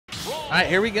right,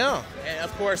 here we go. And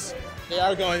of course, they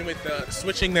are going with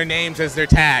switching their names as their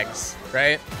tags,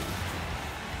 right?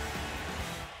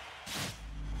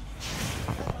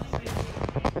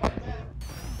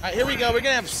 All right, here we go. We're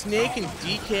gonna have Snake and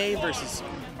DK versus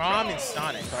Prom and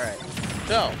Sonic. All right.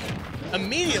 So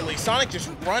immediately, Sonic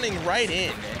just running right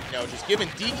in, and just giving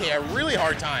DK a really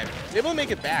hard time. He's able to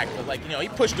make it back, but he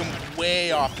pushed him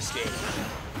way off the stage.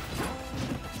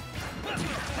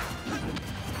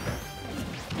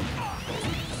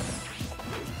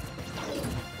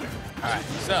 All right,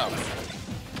 so.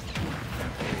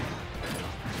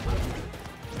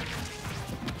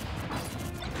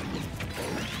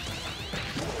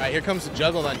 All right, here comes the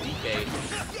juggle on DK.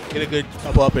 Get a good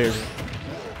couple up airs.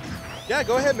 Yeah,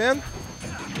 go ahead, man.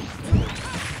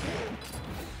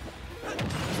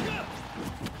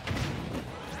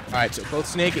 All right, so both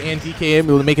Snake and DK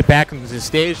able to make it back into the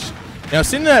stage. Now,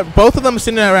 both of them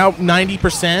sitting at around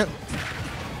 90%.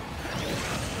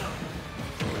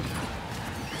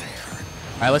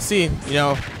 All right, let's see.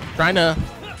 Trying to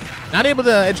not able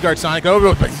to edge guard Sonic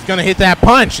over, but he's gonna hit that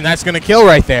punch, and that's gonna kill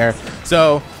right there.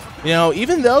 So.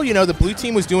 Even though, the blue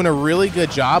team was doing a really good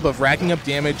job of racking up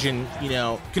damage and,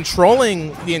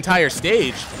 controlling the entire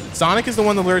stage, Sonic is the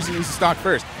one that learns to use the stock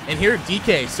first. And here,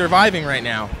 DK surviving right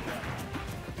now.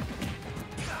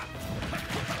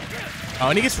 Oh,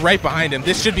 and he gets right behind him.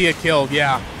 This should be a kill,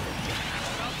 yeah.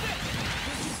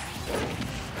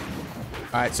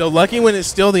 All right, so LuckyWind is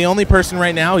still the only person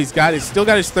right now. He's still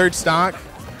got his third stock.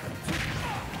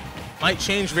 Might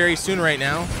change very soon right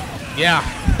now. Yeah,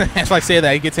 that's why I say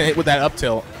that. He gets hit with that up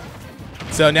tilt.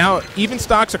 So now even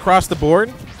stocks across the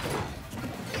board.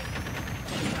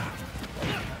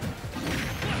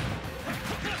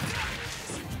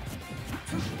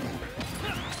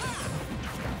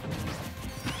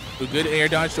 A good air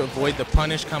dodge to avoid the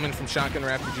punish coming from Shotgun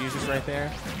Raptor Jesus right there.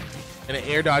 And an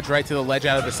air dodge right to the ledge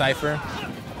out of the Cypher.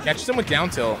 Catches him with down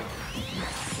tilt.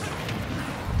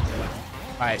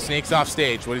 All right, Snake's off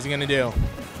stage. What is he going to do?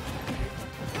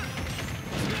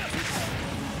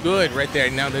 Good right there.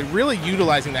 Now they're really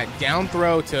utilizing that down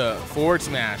throw to forward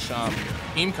smash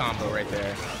team combo right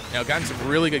there. Gotten some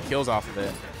really good kills off of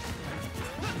it.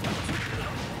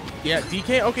 Yeah,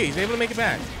 DK, okay, he's able to make it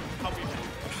back.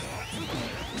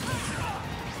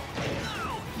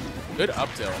 Good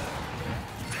up tilt.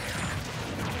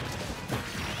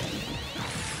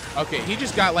 Okay, he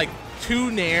just got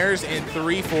 2 nairs and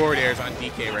 3 forward airs on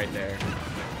DK right there.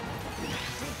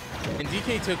 And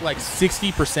DK took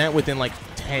 60% within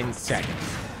 10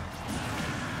 seconds.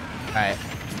 All right.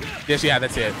 Yeah,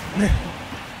 that's it.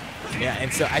 Yeah,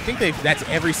 and so I think that's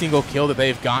every single kill that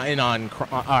they've gotten on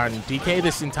DK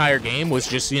this entire game was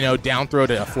just, down throw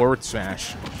to a forward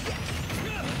smash.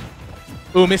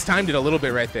 Ooh, mistimed it a little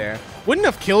bit right there. Wouldn't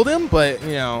have killed him, but,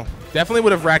 definitely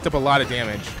would have racked up a lot of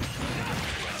damage.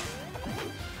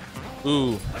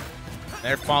 Ooh.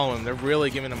 They're following him. They're really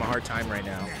giving him a hard time right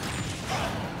now.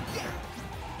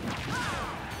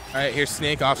 All right, here's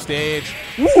Snake off stage.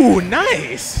 Ooh,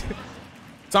 nice!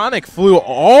 Sonic flew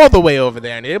all the way over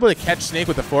there and able to catch Snake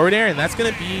with the forward air, and that's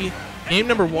going to be game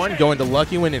number 1 going to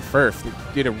LuckyWind and Ferf.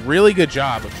 They did a really good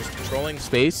job of just controlling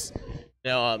space.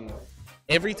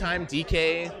 Every time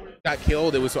DK got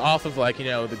killed, it was off of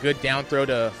the good down throw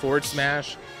to forward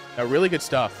smash. Really good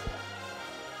stuff.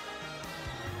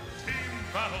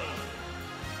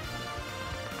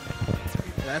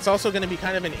 And that's also going to be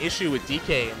kind of an issue with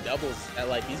DK in doubles.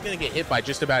 That he's going to get hit by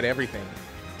just about everything.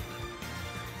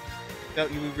 So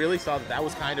you really saw that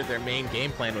was kind of their main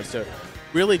game plan, was to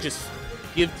really just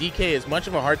give DK as much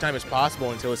of a hard time as possible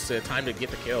until it's time to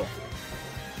get the kill.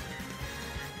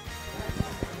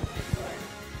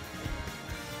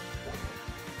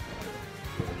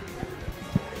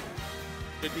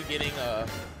 Should be getting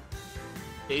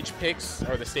stage picks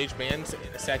or the stage bans in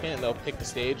a second, and they'll pick the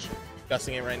stage.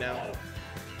 Discussing it right now.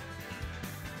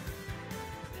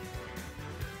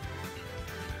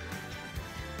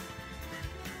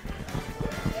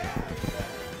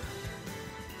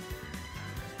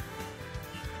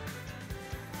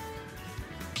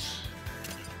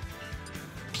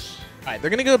 All right,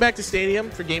 they're going to go back to Stadium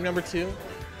for game number 2. Team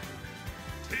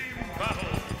battle.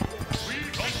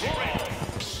 Snake.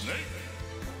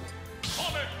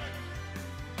 Sonic.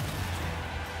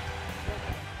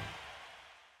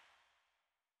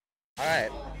 All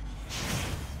right.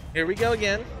 Here we go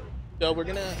again. So we're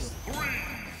going to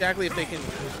exactly if they can,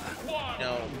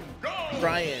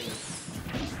 try and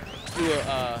do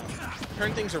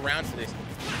turn things around for this.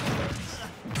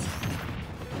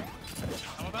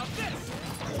 How about this?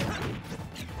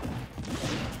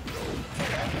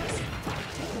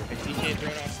 DK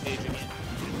thrown off stage again.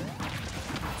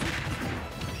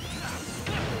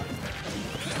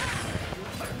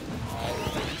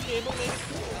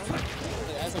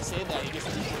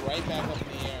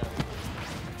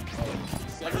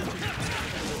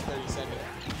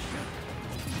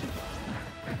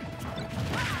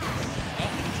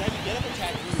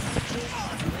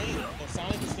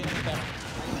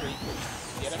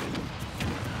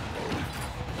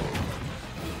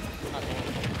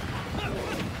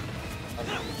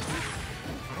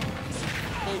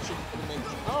 then,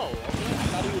 oh, okay. I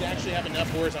thought he would actually have enough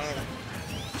horizontal.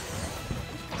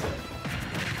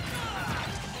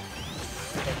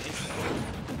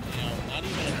 You know, not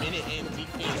even a minute in,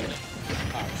 DK's in.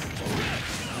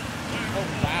 Oh,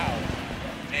 wow.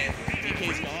 And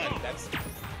DK's gone. That's,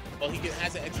 well, he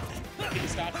has an extra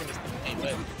stock from his teammate,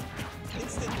 but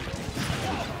instantly,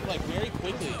 like very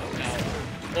quickly, now,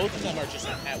 both of them are just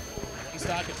at one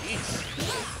stock apiece.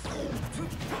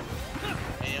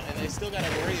 And they still got to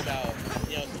worry about,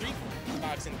 you know, 3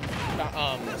 stocks and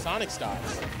Sonic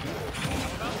stocks.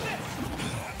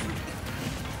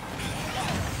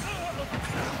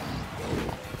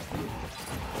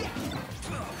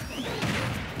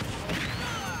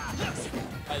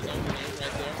 His own grenade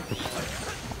right there.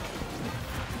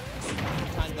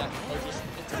 Time that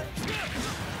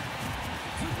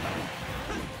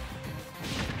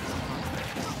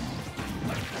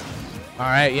all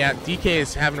right, yeah, DK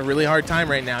is having a really hard time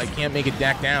right now. He can't make it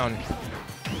back down.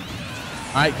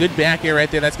 All right, good back air right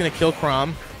there. That's going to kill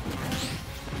Crom.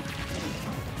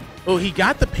 Oh, he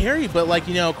got the parry, but, like,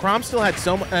 you know, Crom still had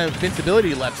so much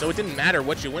invincibility left, so it didn't matter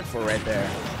what you went for right there.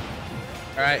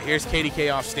 All right, here's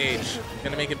KDK off stage.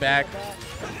 Going to make it back.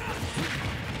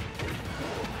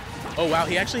 Oh, wow,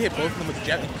 he actually hit both of them with the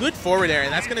jet. Good forward air,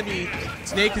 and that's going to be...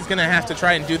 Snake is going to have to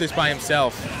try and do this by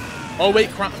himself. Oh, wait,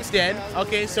 Crom's dead.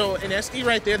 Okay, so an SD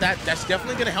right there, that's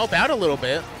definitely going to help out a little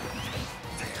bit.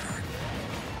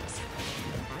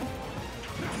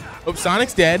 Oh,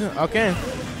 Sonic's dead. Okay.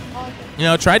 You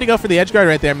know, tried to go for the edge guard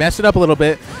right there, messed it up a little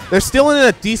bit. They're still in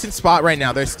a decent spot right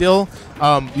now. They're still,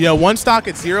 you know, one stock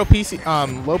at 0 PC,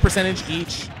 low percentage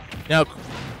each. Now,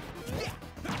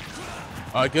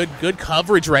 good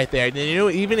coverage right there. You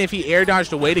know, even if he air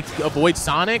dodged away to avoid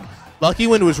Sonic,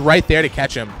 LuckyWind was right there to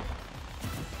catch him.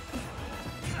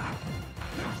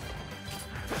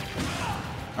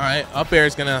 All right, up air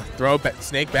is gonna throw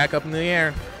Snake back up in the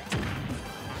air.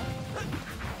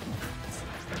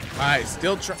 All right,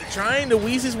 still trying to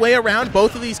wheeze his way around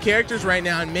both of these characters right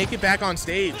now and make it back on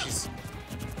stage.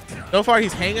 So far,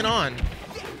 he's hanging on.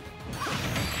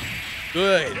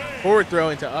 Good forward throw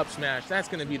into up smash. That's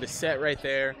gonna be the set right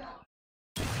there.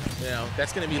 You know,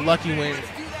 that's gonna be LuckyWind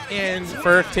and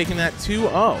Ferf taking that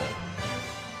 2-0.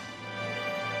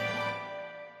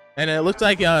 And it looked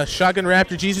like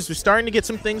ShotgunRaptorJesus was starting to get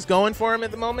some things going for him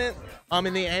at the moment.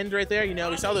 In the end right there, you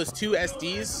know, we saw those 2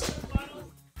 SDs.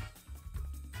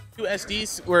 2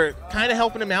 SDs were kind of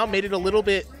helping him out, made it a little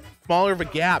bit smaller of a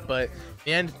gap, but in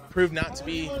the end proved not to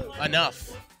be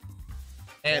enough.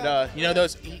 And, you know,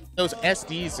 those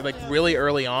SDs, like, really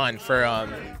early on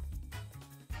from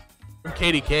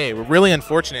KDK were really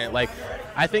unfortunate. Like,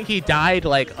 I think he died,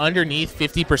 like, underneath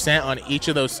 50% on each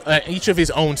of those, each of his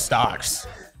own stocks.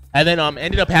 And then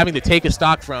ended up having to take a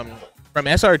stock from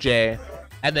SRJ,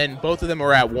 and then both of them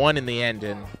were at 1 in the end.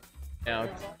 And you know,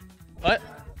 but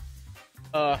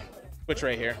switch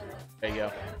right here. There you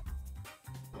go.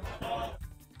 All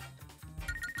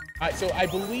right, so I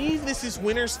believe this is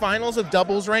winners finals of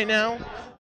doubles right now.